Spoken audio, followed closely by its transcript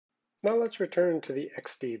Now let's return to the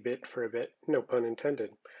XD bit for a bit, no pun intended.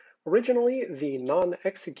 Originally, the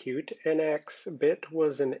non-execute NX bit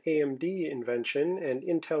was an AMD invention, and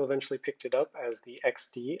Intel eventually picked it up as the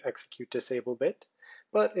XD, execute disable bit,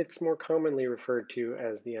 but it's more commonly referred to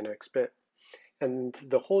as the NX bit. And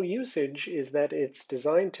the whole usage is that it's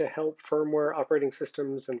designed to help firmware operating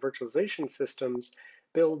systems and virtualization systems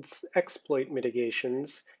build exploit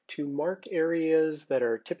mitigations to mark areas that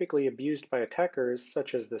are typically abused by attackers,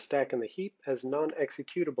 such as the stack and the heap, as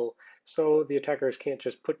non-executable, so the attackers can't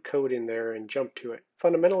just put code in there and jump to it.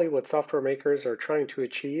 Fundamentally, what software makers are trying to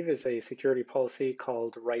achieve is a security policy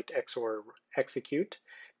called write XOR execute,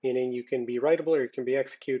 meaning you can be writable or you can be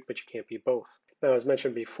execute, but you can't be both. Now, as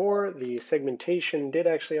mentioned before, the segmentation did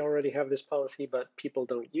actually already have this policy, but people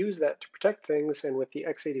don't use that to protect things. And with the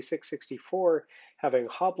x86-64 having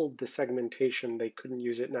hobbled the segmentation, they couldn't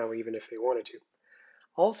use it now even if they wanted to.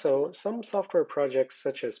 Also, some software projects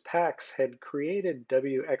such as PAX had created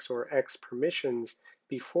W XOR X permissions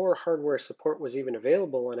before hardware support was even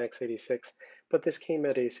available on x86, but this came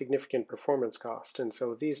at a significant performance cost. And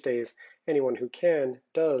so these days, anyone who can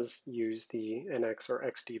does use the NX or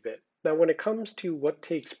XD bit. Now, when it comes to what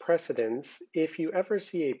takes precedence, if you ever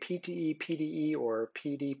see a PTE, PDE, or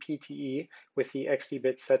PD, PTE with the XD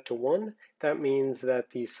bit set to 1, that means that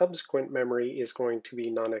the subsequent memory is going to be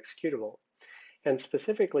non-executable. And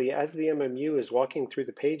specifically, as the MMU is walking through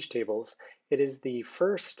the page tables, it is the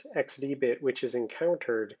first XD bit which is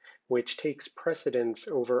encountered which takes precedence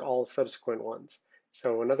over all subsequent ones.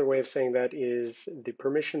 So another way of saying that is the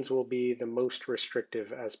permissions will be the most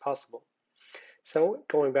restrictive as possible. So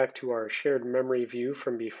going back to our shared memory view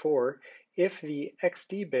from before, if the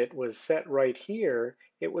XD bit was set right here,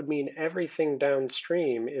 it would mean everything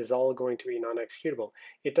downstream is all going to be non-executable.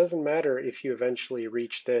 It doesn't matter if you eventually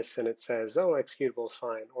reach this and it says, oh, executable is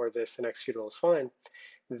fine, or this and executable is fine.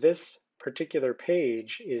 This particular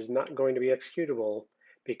page is not going to be executable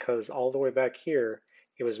because all the way back here,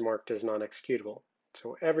 it was marked as non-executable.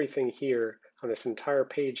 So everything here on this entire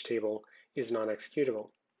page table is non-executable.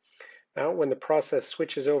 Now, when the process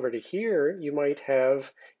switches over to here, you might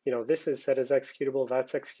have, this is set as executable,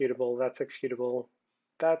 that's executable, that's executable,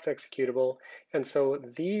 that's executable. And so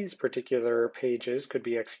these particular pages could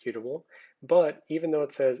be executable, but even though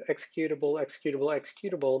it says executable, executable,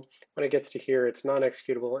 executable, when it gets to here, it's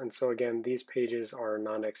non-executable. And so again, these pages are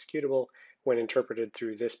non-executable when interpreted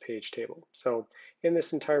through this page table. So in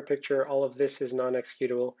this entire picture, all of this is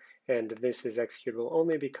non-executable, and this is executable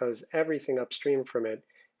only because everything upstream from it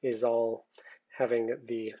is all having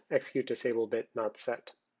the execute disable bit not set.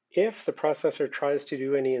 If the processor tries to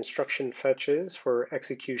do any instruction fetches for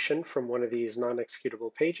execution from one of these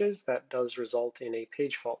non-executable pages, that does result in a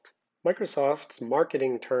page fault. Microsoft's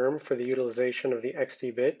marketing term for the utilization of the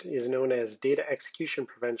XD bit is known as data execution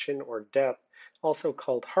prevention, or DEP, also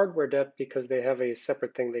called hardware DEP because they have a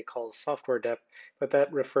separate thing they call software DEP, but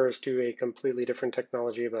that refers to a completely different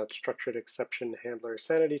technology about structured exception handler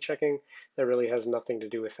sanity checking that really has nothing to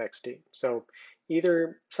do with XD. So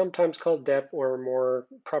either sometimes called DEP or more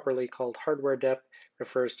properly called hardware DEP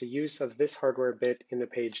refers to use of this hardware bit in the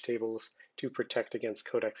page tables to protect against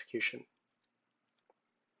code execution.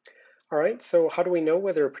 All right, so how do we know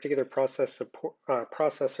whether a particular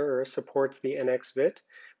processor supports the NX bit?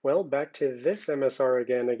 Well, back to this MSR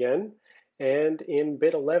again, and in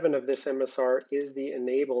bit 11 of this MSR is the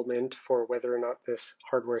enablement for whether or not this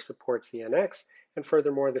hardware supports the NX. And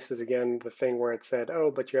furthermore, this is again the thing where it said,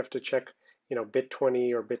 oh, but you have to check, bit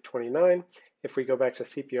 20 or bit 29. If we go back to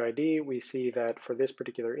CPU ID, we see that for this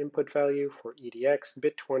particular input value for EDX,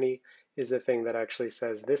 bit 20 is the thing that actually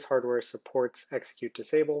says this hardware supports execute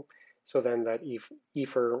disable. So then that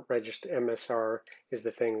EFER register MSR is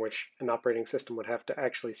the thing which an operating system would have to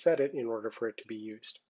actually set it in order for it to be used.